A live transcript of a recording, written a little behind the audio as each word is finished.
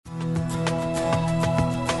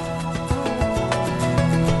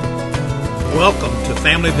Welcome to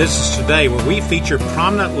Family Business Today, where we feature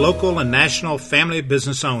prominent local and national family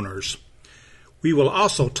business owners. We will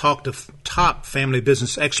also talk to top family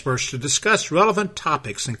business experts to discuss relevant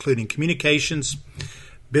topics including communications,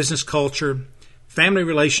 business culture, family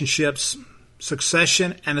relationships,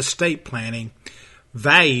 succession and estate planning,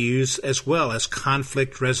 values, as well as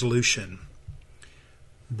conflict resolution.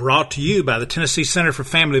 Brought to you by the Tennessee Center for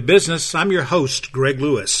Family Business, I'm your host, Greg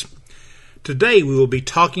Lewis. Today we will be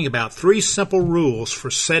talking about 3 simple rules for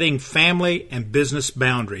setting family and business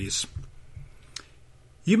boundaries.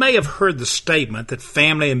 You may have heard the statement that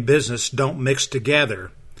family and business don't mix together.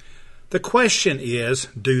 The question is,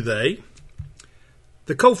 do they?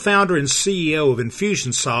 The co-founder and CEO of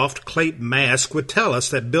Infusionsoft, Clayton Mask, would tell us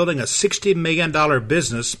that building a $60 million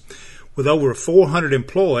business with over 400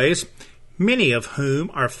 employees, many of whom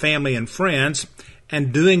are family and friends,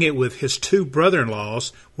 and doing it with his 2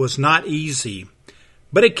 brother-in-laws was not easy.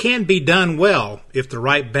 But it can be done well if the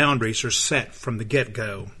right boundaries are set from the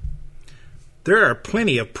get-go. There are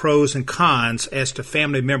plenty of pros and cons as to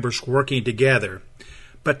family members working together.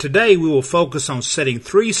 But today we will focus on setting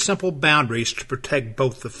 3 simple boundaries to protect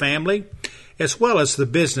both the family as well as the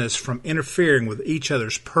business from interfering with each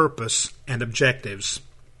other's purpose and objectives.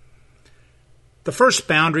 The first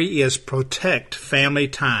boundary is protect family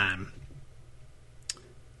time.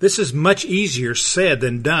 This is much easier said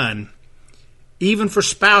than done. Even for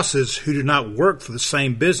spouses who do not work for the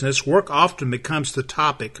same business, work often becomes the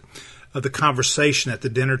topic of the conversation at the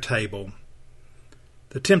dinner table.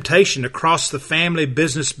 The temptation to cross the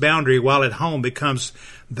family-business boundary while at home becomes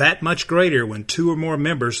that much greater when 2 or more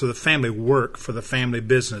members of the family work for the family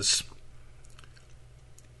business.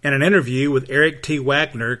 In an interview with Eric T.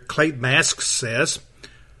 Wagner, Clayton Mask says,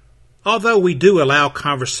 "Although we do allow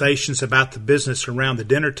conversations about the business around the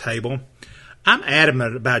dinner table, I'm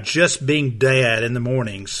adamant about just being dad in the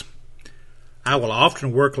mornings. I will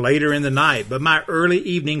often work later in the night, but my early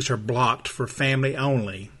evenings are blocked for family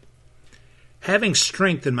only. Having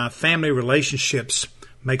strength in my family relationships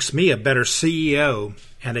makes me a better CEO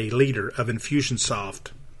and a leader of Infusionsoft."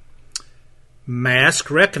 Mask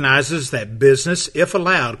recognizes that business, if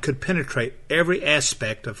allowed, could penetrate every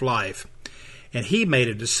aspect of life, and he made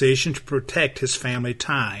a decision to protect his family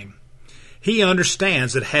time. He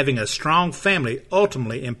understands that having a strong family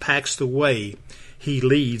ultimately impacts the way he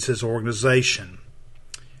leads his organization.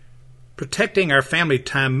 Protecting our family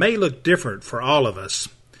time may look different for all of us.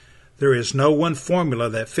 There is no one formula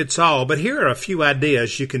that fits all, but here are a few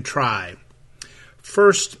ideas you can try.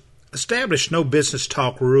 First, establish no business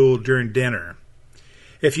talk rule during dinner.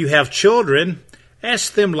 If you have children,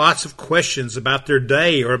 ask them lots of questions about their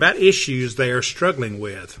day or about issues they are struggling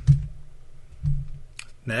with.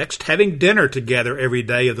 Next, having dinner together every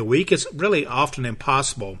day of the week is really often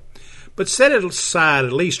impossible, but set aside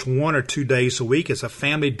at least 1 or 2 days a week as a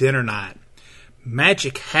family dinner night.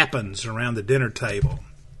 Magic happens around the dinner table.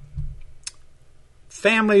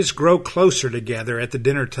 Families grow closer together at the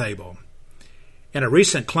dinner table. In a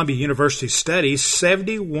recent Columbia University study,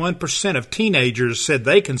 71% of teenagers said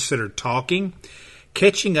they considered talking,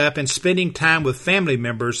 catching up, and spending time with family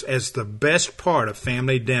members as the best part of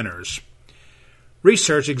family dinners.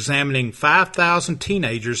 Research examining 5,000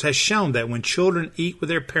 teenagers has shown that when children eat with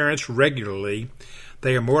their parents regularly,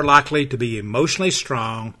 they are more likely to be emotionally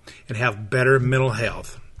strong and have better mental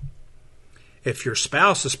health. If your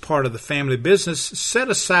spouse is part of the family business, set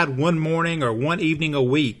aside 1 morning or 1 evening a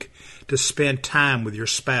week to spend time with your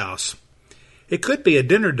spouse. It could be a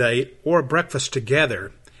dinner date or a breakfast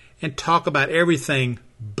together, and talk about everything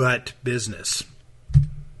but business.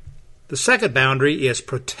 The second boundary is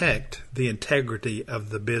protect the integrity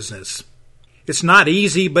of the business. It's not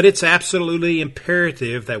easy, but it's absolutely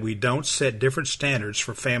imperative that we don't set different standards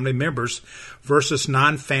for family members versus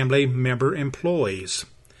non-family member employees.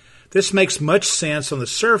 This makes much sense on the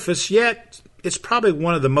surface, yet it's probably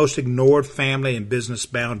one of the most ignored family and business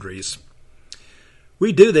boundaries.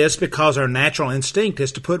 We do this because our natural instinct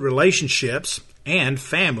is to put relationships and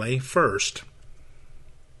family first.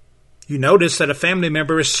 You notice that a family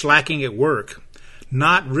member is slacking at work,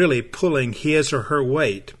 not really pulling his or her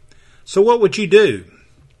weight. So what would you do?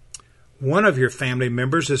 One of your family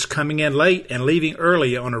members is coming in late and leaving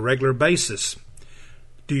early on a regular basis.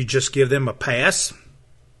 Do you just give them a pass?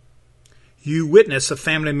 You witness a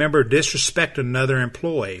family member disrespect another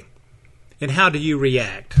employee. And how do you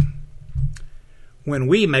react? When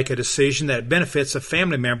we make a decision that benefits a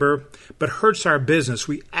family member but hurts our business,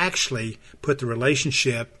 we actually put the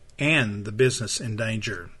relationship and the business in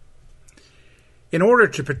danger. In order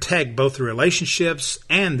to protect both the relationships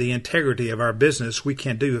and the integrity of our business, we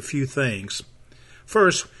can do a few things.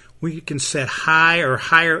 First, we can set high or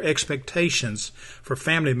higher expectations for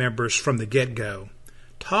family members from the get-go.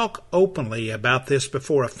 Talk openly about this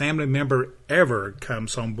before a family member ever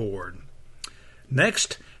comes on board.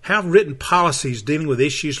 Next, have written policies dealing with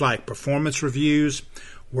issues like performance reviews,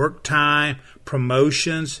 work time,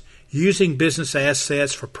 promotions, using business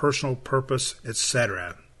assets for personal purpose,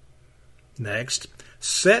 etc. Next,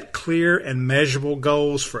 set clear and measurable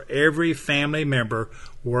goals for every family member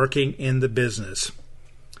working in the business.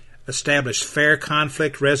 Establish fair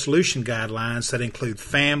conflict resolution guidelines that include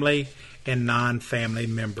family and non-family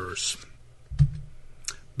members.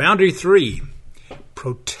 Boundary 3,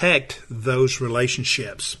 protect those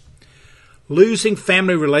relationships. Losing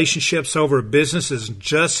family relationships over a business is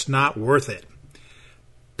just not worth it.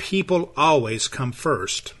 People always come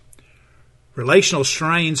first. Relational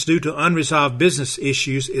strains due to unresolved business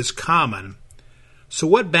issues is common. So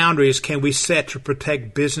what boundaries can we set to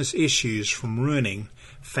protect business issues from ruining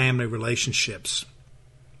family relationships?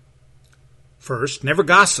 First, never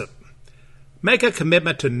gossip. Make a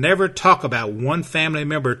commitment to never talk about one family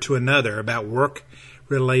member to another about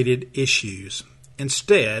work-related issues.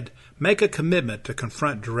 Instead, make a commitment to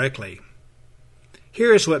confront directly.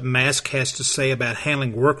 Here is what Mask has to say about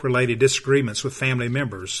handling work-related disagreements with family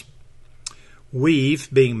members. We've,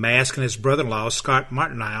 being Mask and his brother-in-law, Scott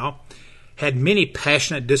Martineau, had many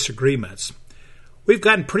passionate disagreements. We've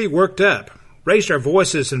gotten pretty worked up, raised our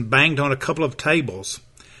voices, and banged on a couple of tables.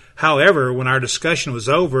 However, when our discussion was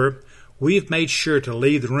over, we've made sure to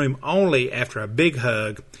leave the room only after a big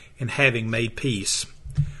hug and having made peace.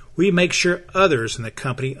 We make sure others in the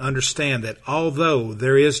company understand that although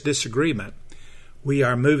there is disagreement, we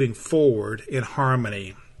are moving forward in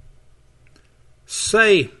harmony.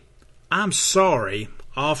 Say, "I'm sorry,"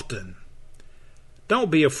 often.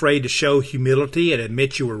 Don't be afraid to show humility and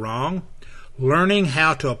admit you were wrong. Learning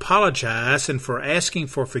how to apologize and for asking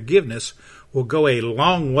for forgiveness will go a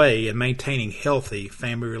long way in maintaining healthy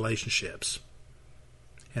family relationships.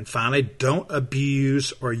 And finally, don't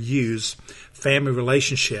abuse or use family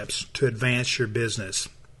relationships to advance your business.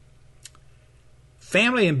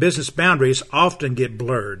 Family and business boundaries often get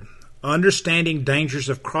blurred. Understanding dangers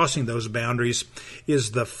of crossing those boundaries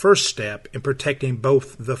is the first step in protecting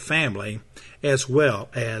both the family as well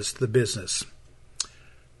as the business.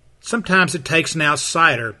 Sometimes it takes an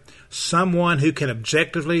outsider, someone who can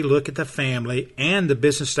objectively look at the family and the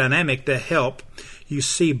business dynamic to help you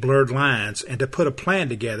see blurred lines and to put a plan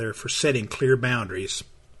together for setting clear boundaries.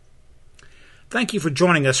 Thank you for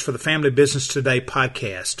joining us for the Family Business Today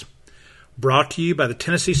podcast. Brought to you by the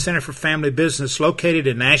Tennessee Center for Family Business located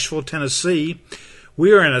in Nashville, Tennessee.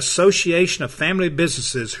 We are an association of family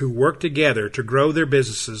businesses who work together to grow their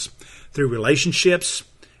businesses through relationships,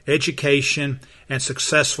 education, and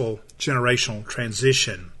successful generational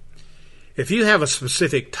transition. If you have a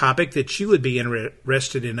specific topic that you would be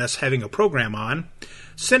interested in us having a program on,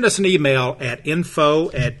 send us an email at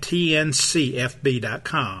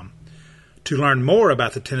info@tncfb.com. To learn more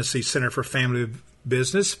about the Tennessee Center for Family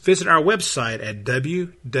Business, visit our website at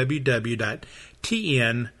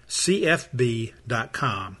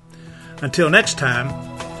www.tncfb.com. Until next time,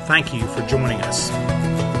 thank you for joining us.